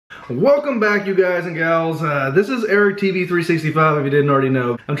Welcome back, you guys and gals. This is ERIKTV365 if you didn't already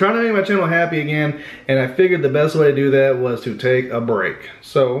know. I'm trying to make my channel happy again, and I figured the best way to do that was to take a break.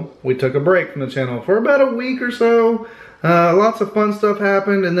 So we took a break from the channel for about a week or so. Lots of fun stuff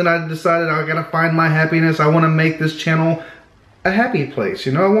happened, and then I decided I gotta find my happiness. I want to make this channel a happy place,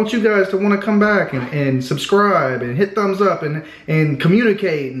 you know. I want you guys to want to come back and subscribe and hit thumbs up and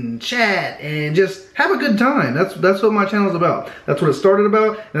communicate and chat and just have a good time. That's what my channel is about. That's what it started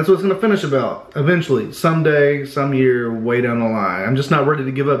about, and that's what it's gonna finish about eventually, someday, some year, way down the line. I'm just not ready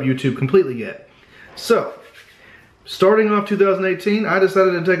to give up YouTube completely yet. So starting off 2018, I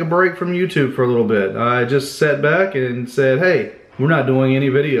decided to take a break from YouTube for a little bit. I just sat back and said, hey, we're not doing any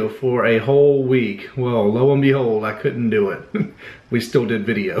video for a whole week. Well, lo and behold, I couldn't do it. We still did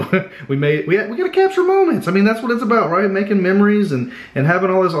video. we gotta capture moments. I mean, that's what it's about, right? Making memories and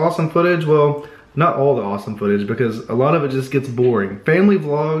having all this awesome footage. Well, not all the awesome footage, because a lot of it just gets boring. Family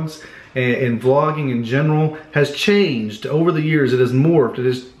vlogs and vlogging in general has changed over the years. It has morphed. It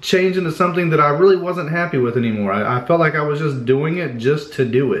has changed into something that I really wasn't happy with anymore. I felt like I was just doing it just to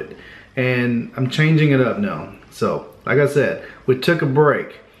do it. And I'm changing it up now. So, like I said, we took a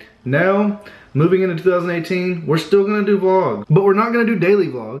break. Now, moving into 2018, we're still gonna do vlogs, but we're not gonna do daily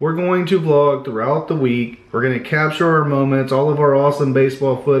vlogs. We're going to vlog throughout the week. We're gonna capture our moments, all of our awesome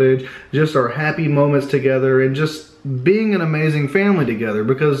baseball footage, just our happy moments together, and just being an amazing family together,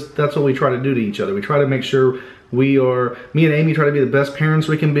 because that's what we try to do to each other. We try to make sure me and Amy try to be the best parents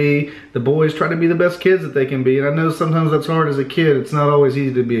we can be. The boys try to be the best kids that they can be. And I know sometimes that's hard as a kid. It's not always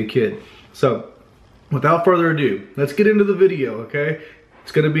easy to be a kid. So, without further ado, let's get into the video, okay?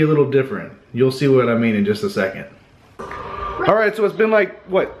 It's gonna be a little different. You'll see what I mean in just a second. All right, so it's been like,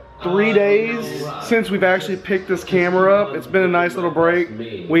 what, 3 days since we've actually picked this camera up. It's been a nice little break.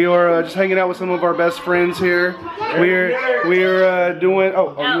 We are just hanging out with some of our best friends here. We're doing,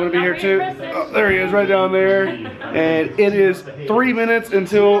 oh, you wanna be here too? Oh, there he is, right down there. And it is 3 minutes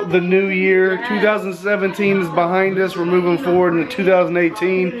until the new year. 2017 is behind us. We're moving forward into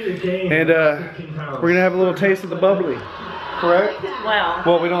 2018. And we're gonna have a little taste of the bubbly. Correct?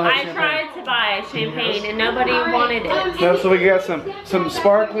 Well, we don't have I tried to buy champagne and nobody wanted it. No, so we got some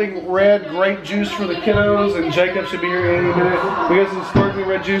sparkling red grape juice for the kiddos, and Jacob should be here any minute. We got some sparkling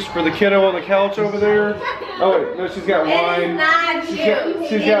red juice for the kiddo on the couch over there. Oh wait, no, she's got wine.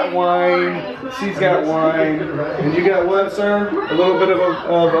 She's got wine. She's got wine. And you got what, sir? A little bit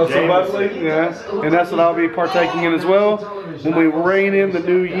of some bubbly? Yeah. And that's what I'll be partaking in as well when we rein in the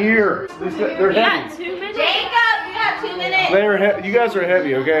new year. They're heavy. 2 minutes. Jacob, you got 2 minutes. You guys are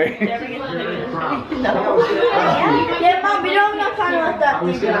heavy, okay? Yeah, Mom, we don't have time like that.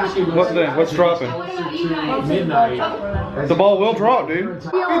 What's dropping? The ball will drop, dude. To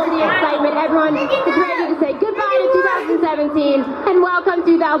the excitement, everyone is ready to say goodbye to 2017 and welcome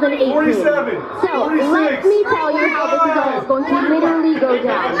 2018. 47. So, let me tell you how this is all going to literally go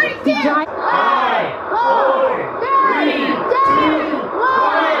down. The giant 5, 4, 3, 2, 1.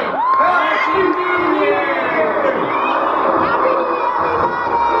 Happy New Year!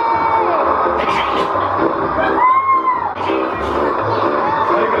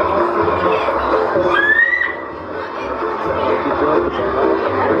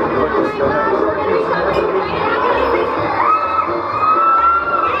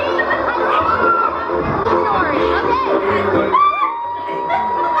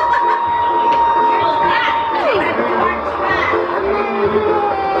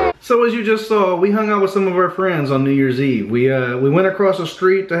 So as you just saw, we hung out with some of our friends on New Year's Eve. We went across the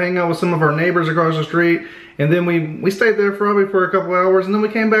street to hang out with some of our neighbors across the street, and then we stayed there probably for a couple hours, and then we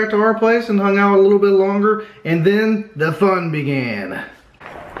came back to our place and hung out a little bit longer, and then the fun began.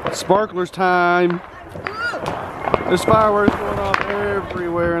 Sparklers time. There's fireworks going off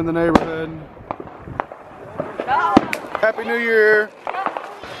everywhere in the neighborhood. Happy New Year.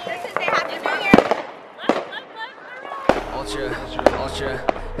 Ultra,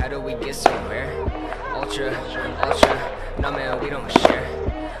 how do we get so rare? Ultra, no man, we don't share.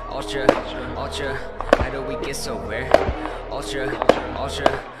 Ultra, how do we get so rare? Ultra,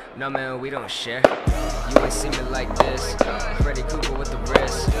 no man, we don't share. You ain't seen me like this. Freddy Krueger with the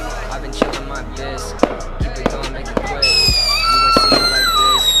wrist. I've been chillin' my biz. Keep it going, make it quick. You ain't seen me like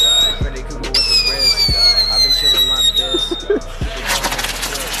this. Freddy Krueger with the wrist. I've been chillin' my biz.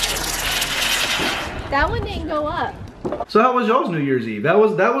 That one didn't go up. So how was y'all's New Year's Eve? That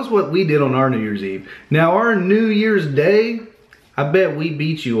was what we did on our New Year's Eve. Now our New Year's Day, I bet we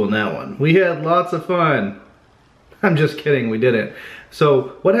beat you on that one. We had lots of fun. I'm just kidding, we didn't.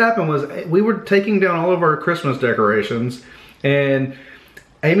 So what happened was we were taking down all of our Christmas decorations, and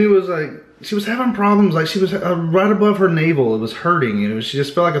Amy was like, she was having problems. Like she was right above her navel. It was hurting. She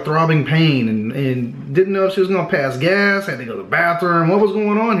just felt like a throbbing pain and didn't know if she was going to pass gas. Had to go to the bathroom. What was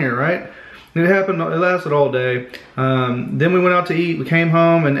going on here, right? And it lasted all day. Then we went out to eat. We came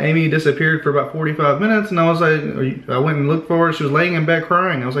home and Amy disappeared for about 45 minutes. And I was like, I went and looked for her. She was laying in bed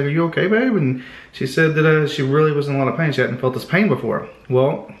crying. I was like, are you okay, babe? And she said that she really was in a lot of pain. She hadn't felt this pain before.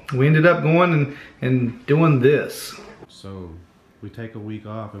 Well, we ended up going and doing this. So we take a week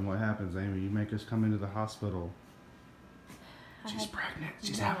off, and what happens, Amy? You make us come into the hospital. She's pregnant.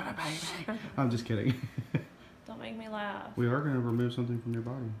 She's having a baby. I'm just kidding. Don't make me laugh. We are going to remove something from your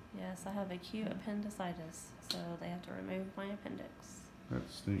body. Yes, I have acute appendicitis, so they have to remove my appendix. That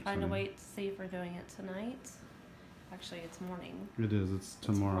stinks. Trying to wait to see if we're doing it tonight. Actually, it's morning. It is. It's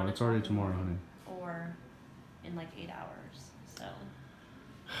tomorrow. It's already tomorrow, honey. Or in like 8 hours. So.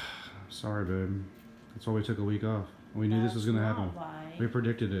 Sorry, babe. That's why we took a week off. We knew this was going to happen. Why. We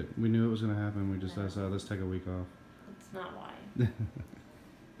predicted it. We knew it was going to happen. We just said, let's take a week off. That's not why.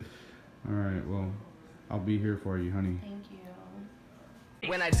 All right. Well, I'll be here for you, honey. Thank you.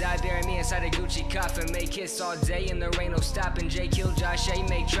 When I die, bury me inside a Gucci coffin. Make hits all day and there ain't no stopping. Jay kill Josh A,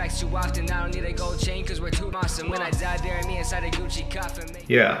 make tracks too often. I don't need a gold chain cause we're too awesome. When I die, bury me inside a Gucci coffin.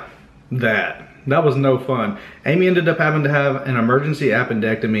 Yeah, that was no fun. Amy ended up having to have an emergency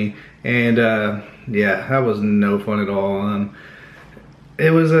appendectomy, and yeah, that was no fun at all. It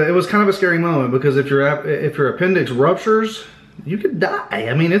was kind of a scary moment because if your appendix ruptures, you could die.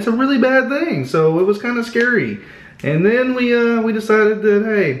 I mean, it's a really bad thing. So it was kind of scary. And then we decided that,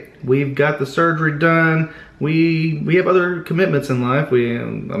 hey, we've got the surgery done. We have other commitments in life.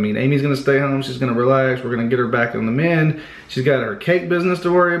 I mean, Amy's gonna stay home. She's gonna relax. We're gonna get her back on the mend. She's got her cake business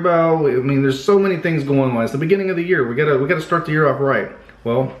to worry about. I mean, there's so many things going on. It's the beginning of the year. We gotta start the year off right.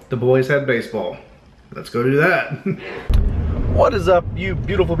 Well, the boys had baseball. Let's go do that. What is up, you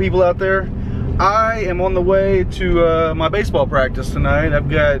beautiful people out there? I am on the way to my baseball practice tonight. I've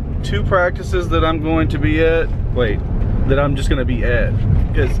got 2 practices that I'm going to be at. That I'm just gonna be at.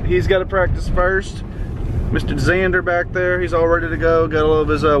 Because he's got to practice first. Mr. Xander back there, he's all ready to go. Got all of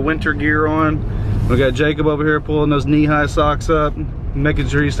his winter gear on. We got Jacob over here pulling those knee-high socks up, making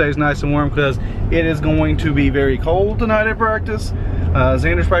sure he stays nice and warm because it is going to be very cold tonight at practice.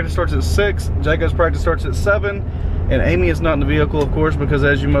 Xander's practice starts at 6, Jacob's practice starts at 7, and Amy is not in the vehicle, of course, because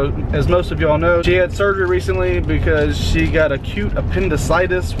as most of y'all know, she had surgery recently because she got acute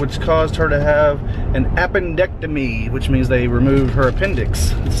appendicitis, which caused her to have an appendectomy, which means they removed her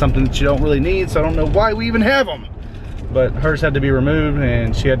appendix. It's something that you don't really need, so I don't know why we even have them. But hers had to be removed,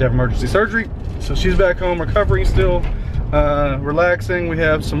 and she had to have emergency surgery. So she's back home recovering still, relaxing. We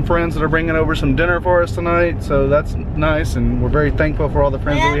have some friends that are bringing over some dinner for us tonight, so that's nice, and we're very thankful for all the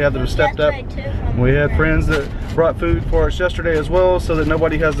friends that we have that have stepped up. We had friends that brought food for us yesterday as well, so that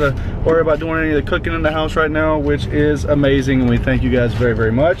nobody has to worry about doing any of the cooking in the house right now, which is amazing, and we thank you guys very,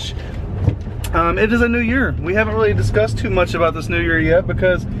 very much. It is a new year. We haven't really discussed too much about this new year yet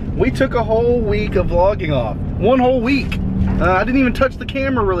because we took a whole week of vlogging off. 1 whole week. I didn't even touch the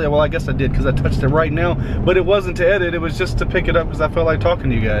camera really. Well, I guess I did because I touched it right now, but it wasn't to edit. It was just to pick it up because I felt like talking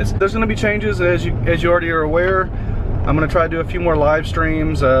to you guys. There's going to be changes as you already are aware. I'm going to try to do a few more live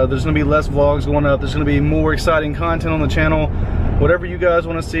streams. There's going to be less vlogs going up. There's going to be more exciting content on the channel. Whatever you guys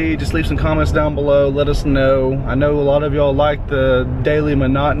want to see, just leave some comments down below. Let us know. I know a lot of y'all like the daily,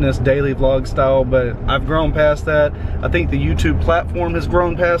 monotonous, daily vlog style, but I've grown past that. I think the YouTube platform has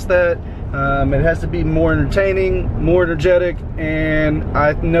grown past that. It has to be more entertaining, more energetic, and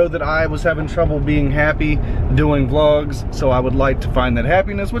I know that I was having trouble being happy doing vlogs, so I would like to find that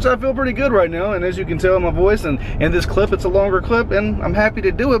happiness, which I feel pretty good right now, and as you can tell in my voice, and in this clip, it's a longer clip, and I'm happy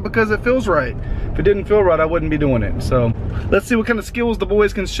to do it because it feels right. If it didn't feel right, I wouldn't be doing it. So, let's see what kind of skills the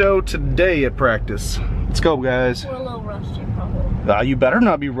boys can show today at practice. Let's go, guys. We're a little rusty, probably. You better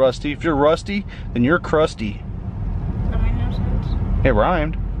not be rusty. If you're rusty, then you're crusty. That made no sense. It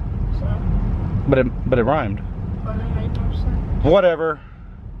rhymed. But it rhymed. But it made no sense. Whatever.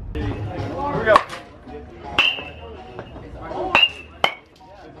 Here we go.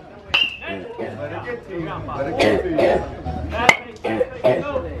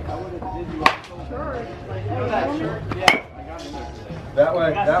 That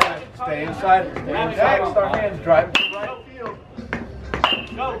way, that way. Stay inside. Stay inside with our hands. Drive to the right field.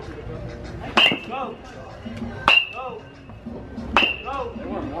 Go. Go. Go. Go. They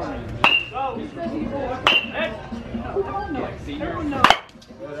weren't warning. Go. Hey. Everyone,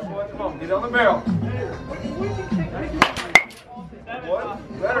 come on. Get on the barrel. What?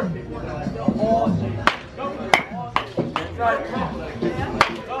 Better. Go. Inside. Go.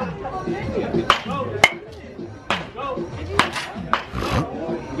 Go.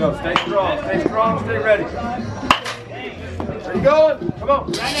 Go. go. Stay strong. Stay strong. Stay ready. Where you going? Come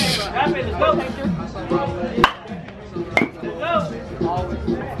on. Let's go.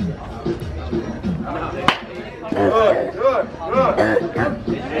 Good, good, good.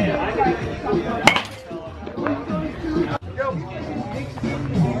 Go.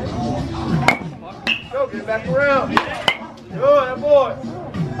 Go, get back around. Good, that boy.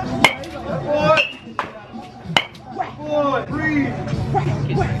 That boy. That boy, breathe.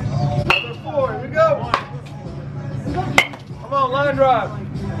 Another 4, here we go. Come on, line drive.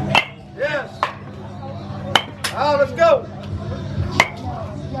 Yes. Out, let's go.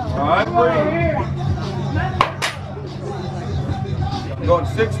 All right, breathe. Going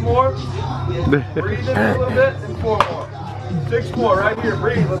 6 more. Breathe in a little bit, and 4 more. 6 more right here.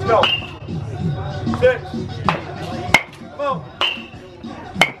 Breathe. Let's go. 6. Come on.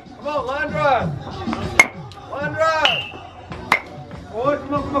 Come on. Line drive. Line drive. Boy,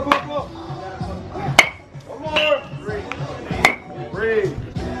 come on, come on, come on, come on. 1 more. Breathe. Breathe.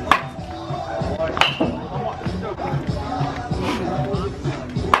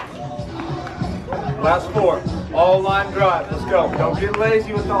 Last 4. All line drive. Let's go. Don't get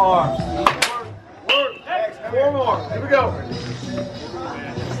lazy with the arms. Work. Next. 4 more. Here we go.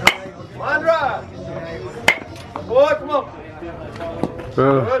 Line drive. Boy, come on.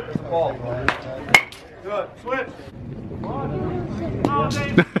 Good. It's a ball. Good. Switch.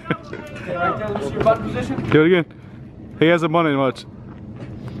 Okay, right there. This is your button position. Do it again. He hasn't won it much. Keep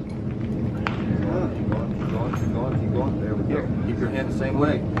going. There we go. Keep your hand the same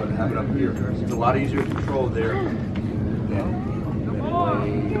way, but have it up here. It's a lot easier to control there. It's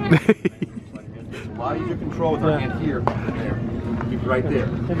a lot easier to control with our hand here than there. Keep it right there.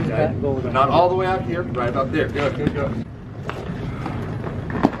 Okay? But not all the way out here, right about there. Good, good, good.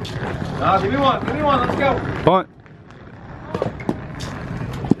 Now, give me one, let's go. Punt.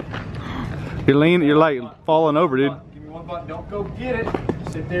 You're leaning, you're like falling over, dude. Give me one button, don't go get it.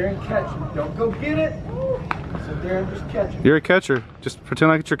 Sit there and catch it. Don't go get it. Sit there and just catch it. You're a catcher. Just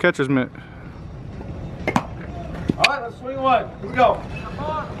pretend like it's your catcher's mitt. All right, let's swing one. Here we go.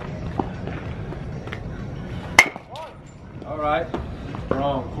 All right.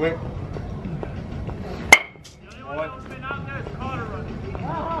 Strong, quick.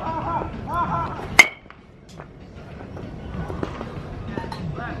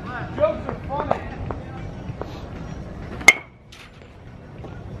 Jokes are funny.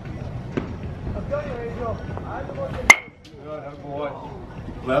 Good, that boy.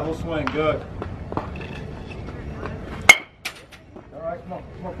 Level swing, good. All right, come on,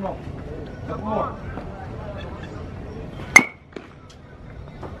 come on, come on. Couple more.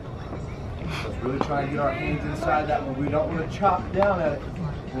 Let's really try and get our hands inside that one. We don't want to chop down at it.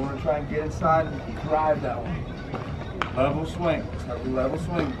 We want to try and get inside and drive that one. Level swing. Let's level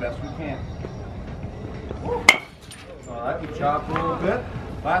swing the best we can. All right, we chopped a little bit.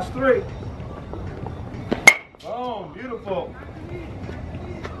 Last 3. Boom, beautiful.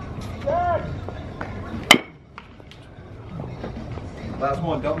 Last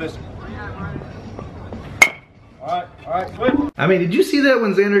one, don't miss it. All right, switch. I mean, did you see that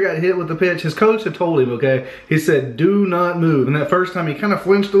when Xander got hit with the pitch? His coach had told him, okay, he said, do not move. And that first time he kind of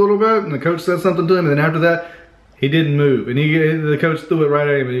flinched a little bit, and the coach said something to him, and then after that, he didn't move. And the coach threw it right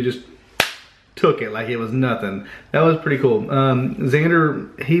at him, and he just took it like it was nothing. That was pretty cool.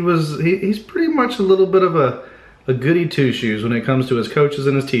 Xander, he's pretty much a little bit of a goody two-shoes when it comes to his coaches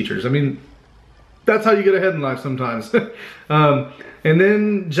and his teachers. I mean, that's how you get ahead in life sometimes. And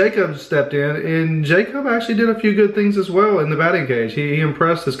then Jacob stepped in, and Jacob actually did a few good things as well in the batting cage. He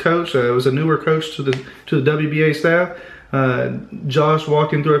impressed his coach. It was a newer coach to the WBA staff. Josh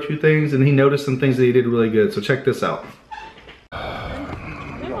walked him through a few things, and he noticed some things that he did really good. So check this out.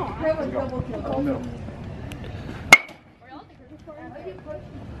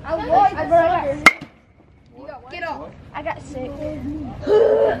 Get off. I got sick.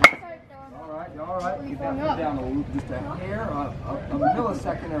 All right. Keep that foot down just a hair, a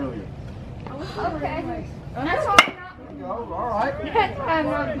millisecond earlier. Okay. That's all. There you go. All right. That's why I'm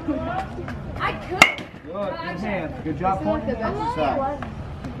not. I could. Good hand. Good job pointing the exercise.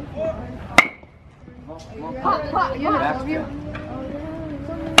 Pop. You know, Back you.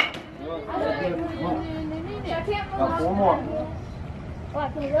 Good. Got 4 more.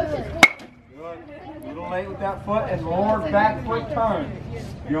 Good. A little late with that foot, and more back foot turn.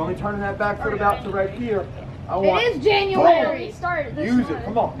 You're only turning that back foot about to right here. It is January. Use it.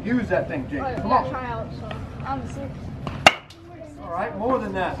 Come on. Use that thing, Jake. Come on. I'm sick. All right. More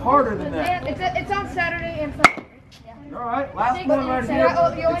than that. Harder than that. It's on Saturday and Sunday. All right. Last one right here.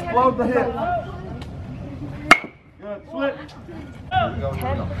 Explode the hip. Good. Good. Switch.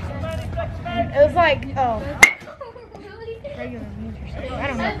 It was like, regular memes or something. I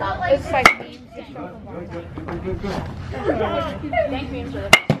don't know. It's like memes. Good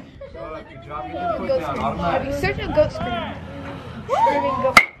job. Get your foot down. Automatic. Such a goat scream. Screaming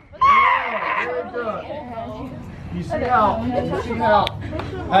goat. Very good. You see how? You see how?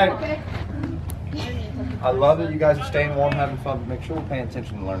 Hey. I love that you guys are staying warm, having fun, but make sure we're paying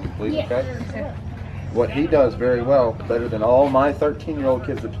attention to learning, please, okay? What he does very well, better than all my 13-year-old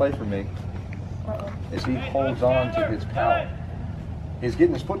kids that play for me, is he holds on to his power. He's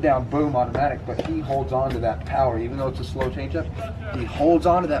getting his foot down, boom, automatic, but he holds on to that power, even though it's a slow change-up. He holds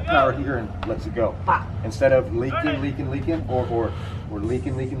on to that power here and lets it go. Instead of leaking, or leaking,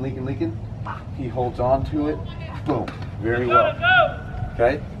 he holds on to it, boom, very well.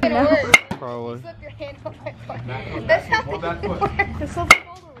 Okay? Probably. That's how Hold that foot. This will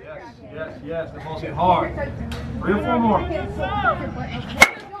Yes, the ball's hit hard. 3 or 4 more. A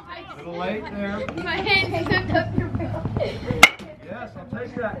little late there. My hand slipped up your belt. Yes, I'll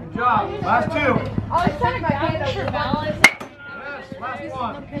take that. Good job. Last 2. I was trying to my hand over your balance. Yes, last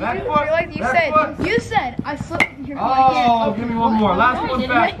one. Back foot. Like you said, I slipped your Oh, give me one more. Last one,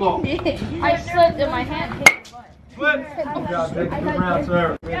 fastball. I slipped in my hand. Switch. Good job. Take a good round,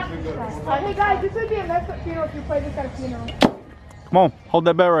 sir. Hey guys, this would be a messed up funeral if you play this at a funeral. Come on, hold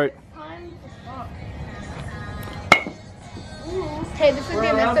that bat right. Hey, this would be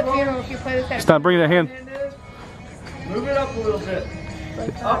a messed up funeral if you play this at a Stop, bring that hand. Move it up a little bit.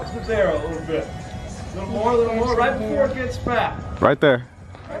 Up the barrel a little bit. A little more, right before it gets fat. Right there.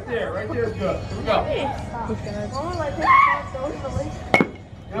 Right there is good. Here we go.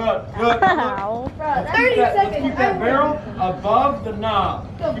 Good. 30 seconds. Keep that barrel above the knob.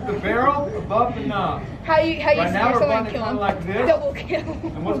 Keep the barrel above the knob. How you Right see now we're someone running kill kind him? of like this. Double kill.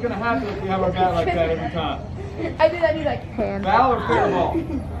 And what's going to happen if you have our bat like that every time? I do like Foul or fair ball?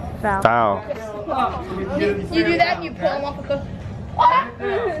 Foul. Up so we can get it in you fair do that down, and you pull okay? him off a cliff.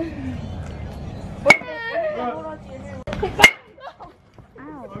 Ow,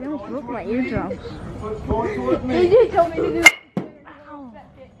 you almost broke my eardrum. Foot going towards me. You did tell me to do.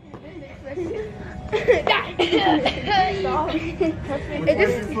 Which way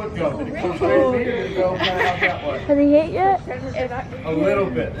did your foot go? Did it go straight to me or did it go kind of out that way? Has he hit yet? A little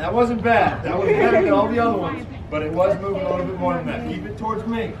bit. That wasn't bad. That was better than all the other ones. But it was moving a little bit more than that. Keep it towards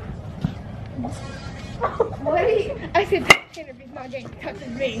me. What? I said that he's not getting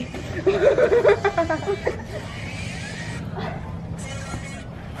touching me.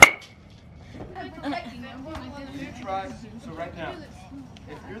 You try. So right now,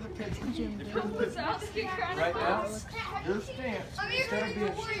 if you're the pitcher, right now, your stance, instead of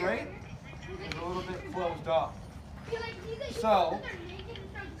being straight, is a little bit closed off. So,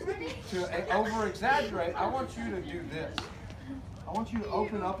 to over-exaggerate, I want you to do this. I want you to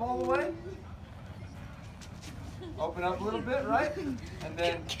open up all the way. Open up a little bit, right? And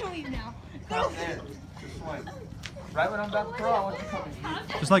then come in to swing. Right when I'm about to throw, I want you to come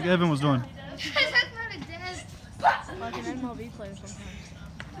in. Just like Evan was doing. Like an MLB player sometimes.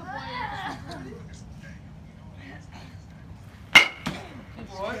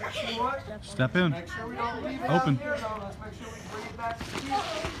 What? Step in. Make sure we don't leave it Open. out here, though. Let's make sure we bring it back to you.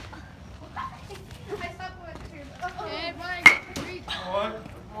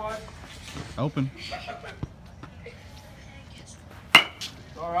 What? Open.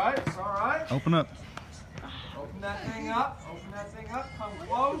 It's all right. Open up. Open that thing up. Come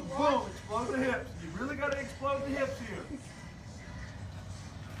close. Boom. Explode the hips. You really got to explode the hips here.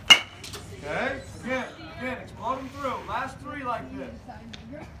 Okay? Again. Explode them through. Last 3 like this.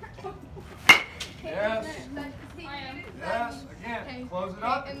 Yes. Again. Close it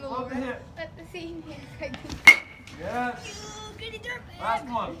up. Explode the hips. Yes. Last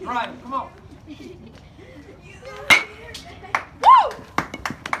one. Drive. Come on.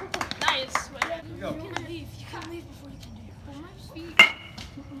 Nice. Here we go. You can't leave before you can do it. For my feet.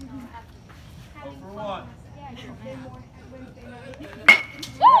 0 for 1.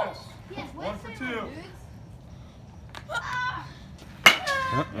 Yes. 1 for 2.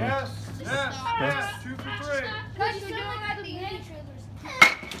 Yes. 2 for 3.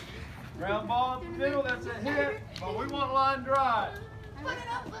 Ground ball up the middle, that's a hit. But we want line drive.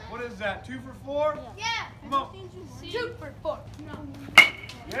 What is that? 2 for 4? Yeah. Come on. 2 for 4.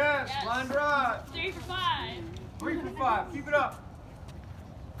 Yes, line drive. 3 for 5. 3 for 5. Keep it up.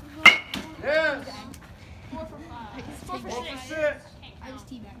 Yes. 4 for 5. 4 for 6. I was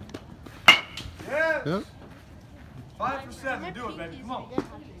teabagging. Yes. Yep. 5 for 7. Do it, baby. Come on.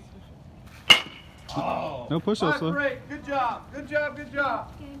 Oh. No push-ups, though. Great. Good job. Good job. Good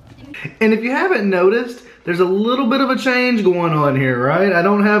job. And if you haven't noticed, there's a little bit of a change going on here, right? I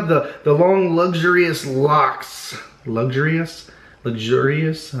don't have the long, luxurious locks. Luxurious?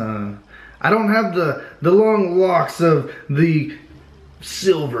 I don't have the long locks of the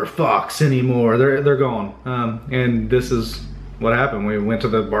silver fox anymore. They're gone. And this is what happened. We went to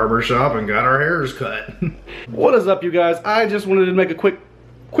the barber shop and got our hairs cut. What is up, you guys? I just wanted to make a quick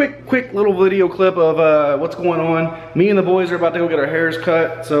little video clip of what's going on. Me and the boys are about to go get our hairs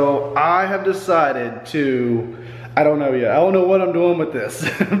cut. So I have decided to, I don't know yet. I don't know what I'm doing with this.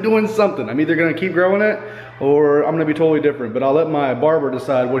 I'm doing something. I'm either gonna keep growing it or I'm gonna be totally different. But I'll let my barber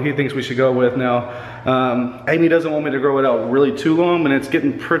decide what he thinks we should go with now. Amy doesn't want me to grow it out really too long, and it's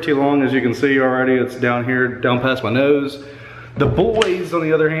getting pretty long, as you can see already. It's down here, down past my nose. The boys, on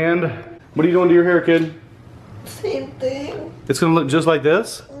the other hand, what are you doing to your hair, kid? Same thing. It's gonna look just like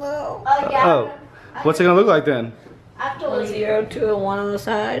this? No. Oh, what's it gonna look like then? A 0 to a 1 on the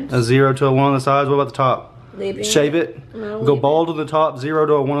sides. A 0 to a 1 on the sides. What about the top? Leaving. Shave it. No, Go bald on the top, 0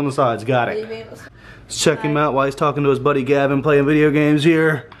 to a 1 on the sides. Got it. Let's check him out while he's talking to his buddy Gavin, playing video games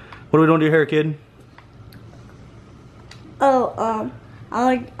here. What are we doing to your hair, kid?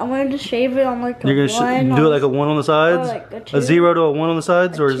 I wanted to shave it on like a You're gonna do it like a 1 on the sides? Like a 0 to a 1 on the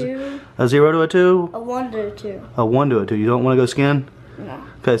sides? Or is a 0 to a 2? A 1 to a 2. A 1 to a 2. You don't want to go skin? No.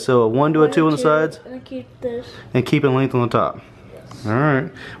 Okay, so a 1 to a 2 on the sides? And keep this. And keep it length on the top. Yes.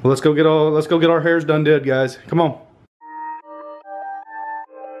 Alright. Well, let's go get our hairs done dead, guys. Come on.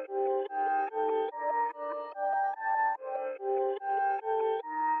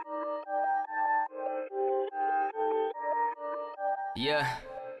 Yeah.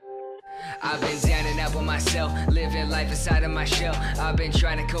 I've been down and out with myself, living life inside of my shell. I've been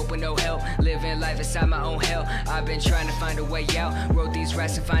trying to cope with no help, living life inside my own hell. I've been trying to find a way out, wrote these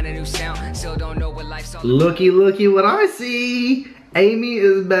raps to find a new sound. Still don't know what life's all about. Looky what I see. Amy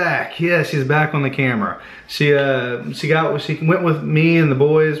is back. Yeah, she's back on the camera. She went with me and the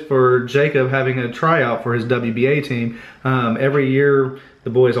boys for Jacob having a tryout for his WBA team. Every year the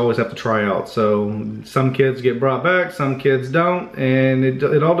boys always have to try out. So some kids get brought back, some kids don't, and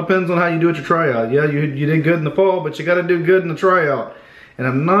it all depends on how you do at your tryout. Yeah, you did good in the fall, but you got to do good in the tryout. And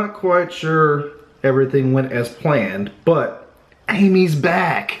I'm not quite sure everything went as planned, but Amy's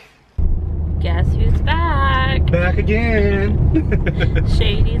back. Guess who's back? Back again.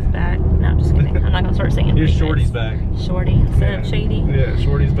 Shady's back. No, I'm just kidding. I'm not gonna start singing. Your Shorty's back. Shorty instead of Shady. Yeah,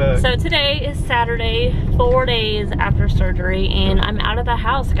 Shorty's back. So today is Saturday, 4 days after surgery, and I'm out of the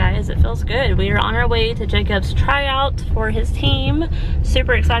house, guys. It feels good. We are on our way to Jacob's tryout for his team.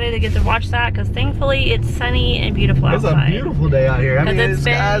 Super excited to get to watch that because thankfully it's sunny and beautiful outside. It's a beautiful day out here. I mean, the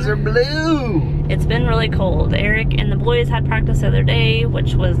skies are blue. It's been really cold. Eric and the boys had practice the other day,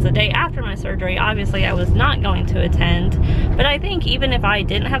 which was the day after my surgery. Obviously, I was not going to attend, but I think even if I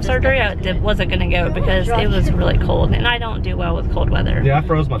didn't have surgery, I wasn't going to go because it was really cold, and I don't do well with cold weather. Yeah, I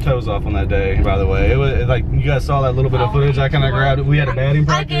froze my toes off on that day, by the way. It was like, you guys saw that little bit of footage I kind of grabbed. We had a batting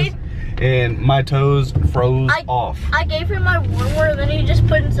practice, and my toes froze off. I gave him my warmer, and then he just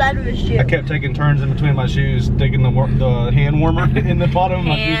put inside of his shoe. I kept taking turns in between my shoes, taking the hand warmer in the bottom of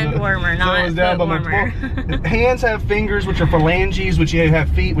my shoes. Hand warmer, not foot warmer. Hands have fingers, which are phalanges, which you have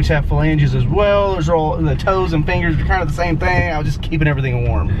feet, which have phalanges as well. Those are all, the toes and fingers are kind of the same thing. I was just keeping everything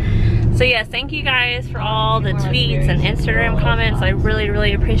warm. So yes, thank you guys for all the tweets and Instagram comments. I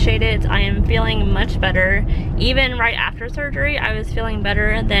really appreciate it. I am feeling much better. Even right after surgery, I was feeling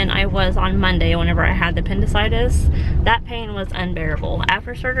better than I was on Monday whenever I had the appendicitis. That pain was unbearable.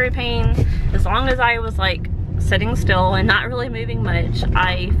 After surgery pain, as long as I was like sitting still and not really moving much,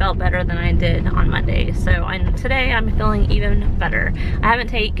 I felt better than I did on Monday. So today I'm feeling even better. I haven't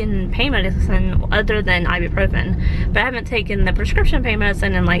taken pain medicine other than ibuprofen, but I haven't taken the prescription pain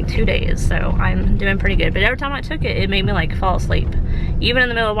medicine in like 2 days, so I'm doing pretty good. But every time I took it, it made me like fall asleep. Even in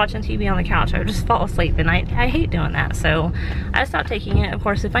the middle of watching TV on the couch, I would just fall asleep, and I hate doing that, so I stopped taking it. Of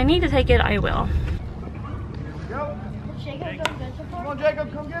course, if I need to take it, I will. Go. Come on,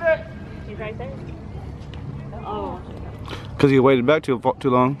 Jacob, come get it. He's right there. Oh. Because you waited back too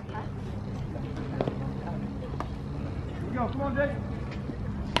long. Here we go. Come on, Jacob.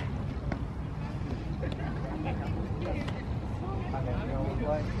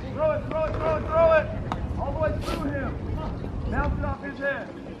 Throw it, throw it, throw it, throw it. All the way through him. Bounce it off his head.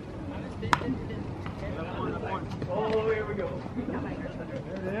 Oh, here we go.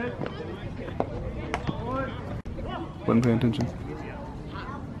 There it is. Wasn't paying attention.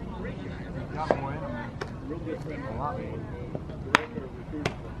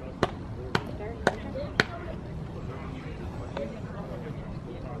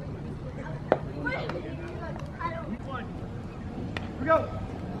 we go.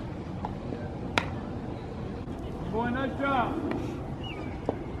 Boy, nice job.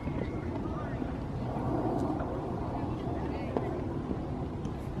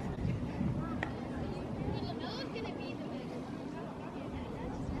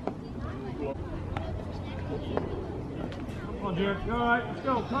 Come on, Jared. All right, let's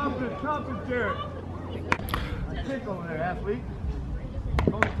go. Confidence, Jared. Kick over there, athlete.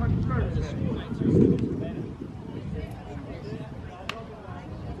 Don't touch the skirt.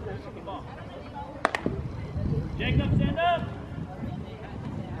 Jacob, stand up.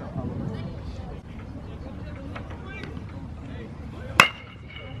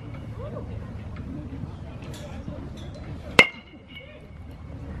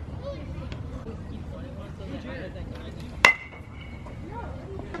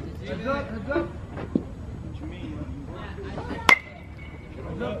 Heads up, heads up. What you mean?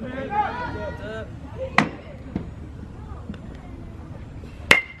 Heads up, man. Heads up.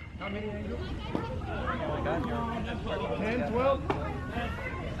 How many angels? 10, 12?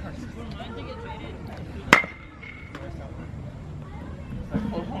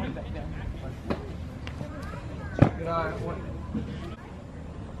 Good eye.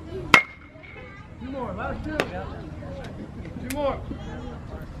 Two more, last two. Two more.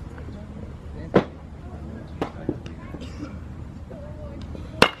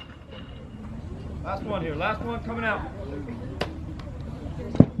 Last one here, last one coming out.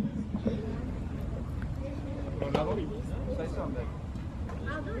 Say something.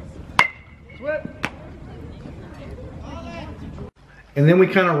 Sweat. And then we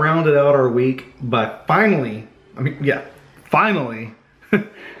kind of rounded out our week by finally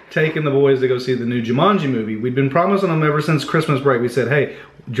taking the boys to go see the new Jumanji movie. We'd been promising them ever since Christmas break. We said, hey,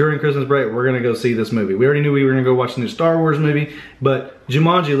 during Christmas break, we're gonna go see this movie. We already knew we were gonna go watch the new Star Wars movie, but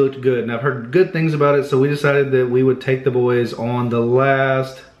Jumanji looked good, and I've heard good things about it, so we decided that we would take the boys on the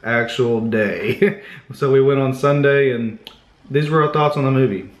last actual day. So we went on Sunday, and these were our thoughts on the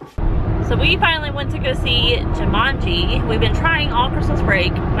movie. So we finally went to go see Jumanji. We've been trying all Christmas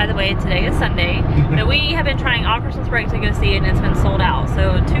break. By the way, today is Sunday. But we have been trying all Christmas break to go see it, and it's been sold out.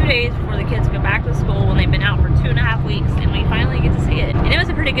 So 2 days before the kids go back to school, when they've been out for 2.5 weeks, and we finally get to see it. And it was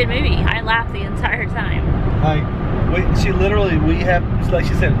a pretty good movie. I laughed the entire time. Like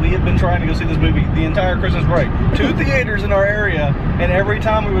she said, we have been trying to go see this movie the entire Christmas break. 2 theaters in our area, and every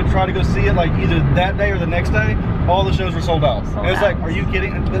time we would try to go see it, like either that day or the next day, all the shows were sold out. It was like, are you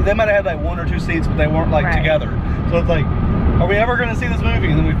kidding? They might have had like 1 or 2 seats, but they weren't like together. So it's like, are we ever going to see this movie?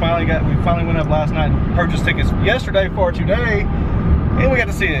 And then we finally went up last night and purchased tickets yesterday for today, and we got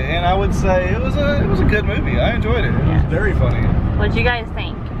to see it. And I would say it was a good movie. I enjoyed it. It was very funny. What did you guys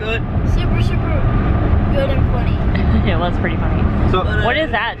think? Good. Super, super good and funny. It was pretty funny. So, what is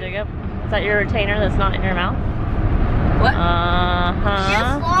that, Jacob? Is that your retainer that's not in your mouth? What?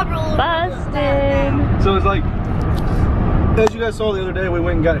 Busted. So it's like, as you guys saw the other day, we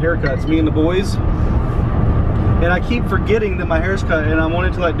went and got haircuts, me and the boys. And I keep forgetting that my hair's cut, and I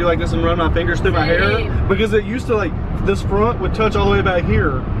wanted to like do like this and run my fingers through my hair, because it used to like, this front would touch all the way back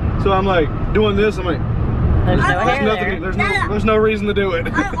here. So I'm like doing this, I'm like, there's no reason to do it.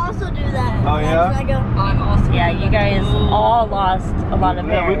 I also do that. Oh yeah? Yeah, you guys all lost a lot of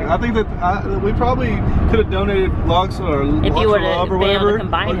hair. I think that we probably could have donated locks or if you would have or been able whatever, to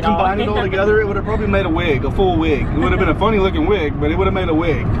combine it all together. It would have probably made a wig, a full wig. It would have been a funny looking wig, but it would have made a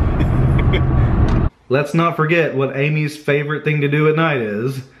wig. Let's not forget what Amy's favorite thing to do at night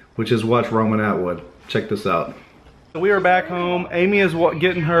is, which is watch Roman Atwood. Check this out. We are back home. Amy is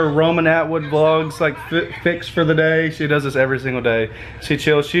getting her Roman Atwood vlogs like fixed for the day. She does this every single day. She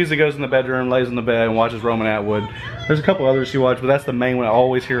chills. She usually goes in the bedroom, lays in the bed, and watches Roman Atwood. There's a couple others she watches, but that's the main one I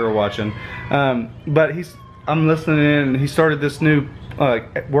always hear her watching. But I'm listening in, and he started this new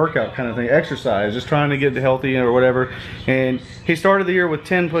workout kind of thing, exercise, just trying to get healthy or whatever. And he started the year with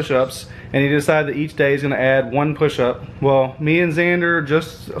 10 push-ups, and he decided that each day he's going to add 1 push-up. Well, me and Xander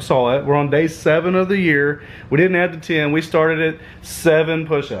just saw it. We're on day 7 of the year. We didn't add the 10. We started at 7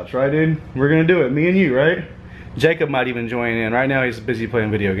 push-ups, right, dude? We're going to do it, me and you, right? Jacob might even join in. Right now he's busy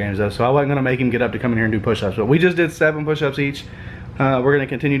playing video games though, so I wasn't going to make him get up to come in here and do push-ups. But we just did 7 push-ups each. We're going to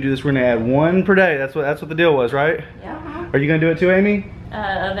continue to do this. We're going to add 1 per day. That's what the deal was, right? Yeah. Are you going to do it too, Amy?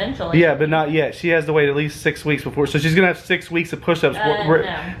 Eventually. Yeah, but not yet. She has to wait at least 6 weeks before. So she's going to have 6 weeks of push-ups.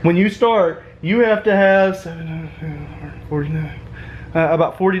 No. When you start, you have to have 49.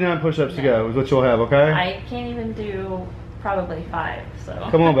 About 49 push-ups to go is what you'll have, okay? I can't even do probably 5, so.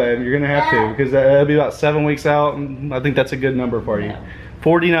 Come on, babe. You're going to have to, because that'll be about 7 weeks out, and I think that's a good number for you. Yeah.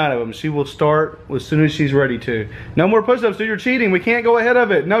 49 of them. She will start as soon as she's ready to. No more push-ups, dude. You're cheating. We can't go ahead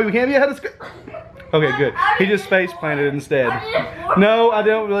of it. No, we can't be ahead of Okay, good. He just face planted instead. No, I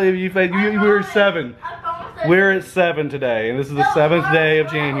don't believe you. We're 7. We're at 7 today, and this is the 7th day of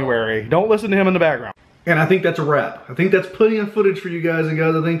January. Don't listen to him in the background. And I think that's a wrap. I think that's plenty of footage for you guys and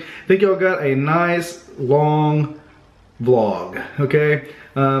guys. I think y'all got a nice long vlog. Okay,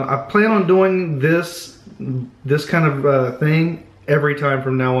 I plan on doing this kind of thing every time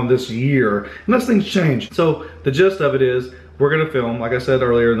from now on this year, unless things change. So the gist of it is, we're gonna film, like I said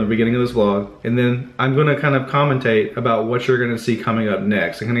earlier in the beginning of this vlog, and then I'm gonna kind of commentate about what you're gonna see coming up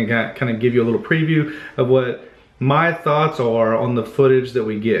next. I'm gonna kind of give you a little preview of what my thoughts are on the footage that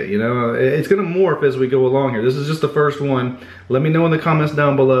we get. You know, it's gonna morph as we go along here. This is just the first one. Let me know in the comments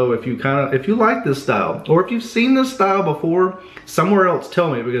down below if you like this style, or if you've seen this style before somewhere else.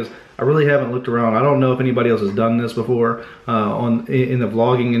 Tell me, because I really haven't looked around. I don't know if anybody else has done this before in the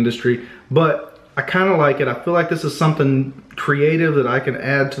vlogging industry, but I kind of like it. I feel like this is something creative that I can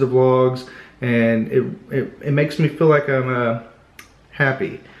add to the vlogs, and it makes me feel like I'm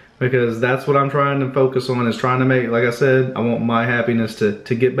happy, because that's what I'm trying to focus on, is trying to make, like I said, I want my happiness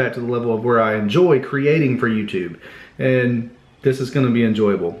to get back to the level of where I enjoy creating for YouTube, and this is going to be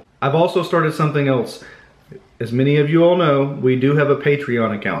enjoyable. I've also started something else. As many of you all know, we do have a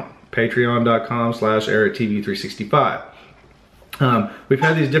Patreon account, patreon.com/ERIKTV365. We've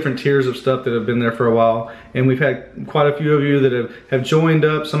had these different tiers of stuff that have been there for a while, and we've had quite a few of you that have joined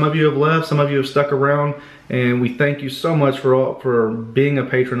up. Some of you have left, some of you have stuck around, and we thank you so much for being a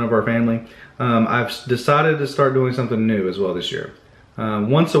patron of our family. I've decided to start doing something new as well this year.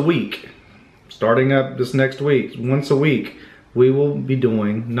 Once a week, starting up this next week, once a week, we will be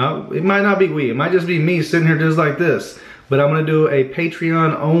doing, it might not be it might just be me sitting here just like this, but I'm gonna do a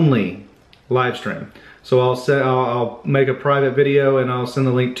Patreon only live stream. So I'll make a private video, and I'll send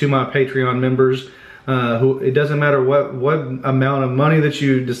the link to my Patreon members. It doesn't matter what amount of money that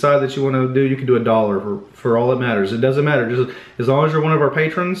you decide that you want to do. You can do $1 for all it matters. It doesn't matter. Just as long as you're one of our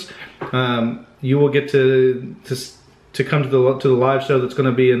patrons, you will get to come to the live show. That's going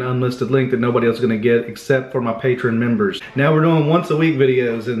to be an unlisted link that nobody else is going to get except for my patron members. Now we're doing once a week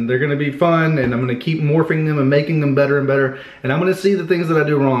videos, and they're going to be fun, and I'm going to keep morphing them and making them better and better, and I'm going to see the things that I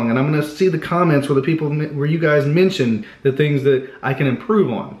do wrong, and I'm going to see the comments where you guys mention the things that I can improve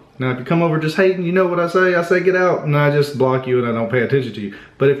on. Now if you come over just hating, you know what I say get out, and I just block you and I don't pay attention to you.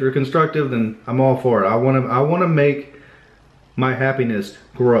 But if you're constructive, then I'm all for it. I want to make my happiness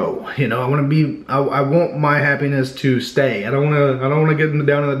grow. You know, I want my happiness to stay. I don't want to get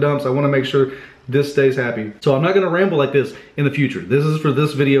down in the dumps. I want to make sure this stays happy. So I'm not going to ramble like this in the future. This is for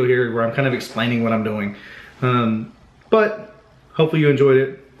this video here, where I'm kind of explaining what I'm doing. But hopefully you enjoyed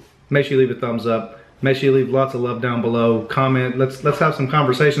it. Make sure you leave a thumbs up. Make sure you leave lots of love down below. Comment. Let's have some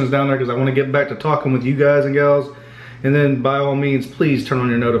conversations down there, because I want to get back to talking with you guys and gals. And then by all means, please turn on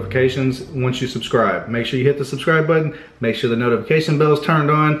your notifications once you subscribe. Make sure you hit the subscribe button. Make sure the notification bell is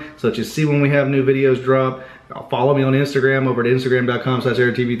turned on so that you see when we have new videos drop. Follow me on Instagram over at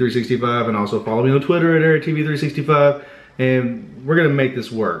instagram.com/ERIKTV365, and also follow me on Twitter at ERIKTV365. And we're gonna make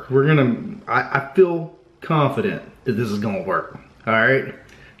this work. I feel confident that this is gonna work. All right.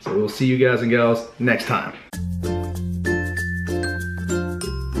 So we'll see you guys and gals next time.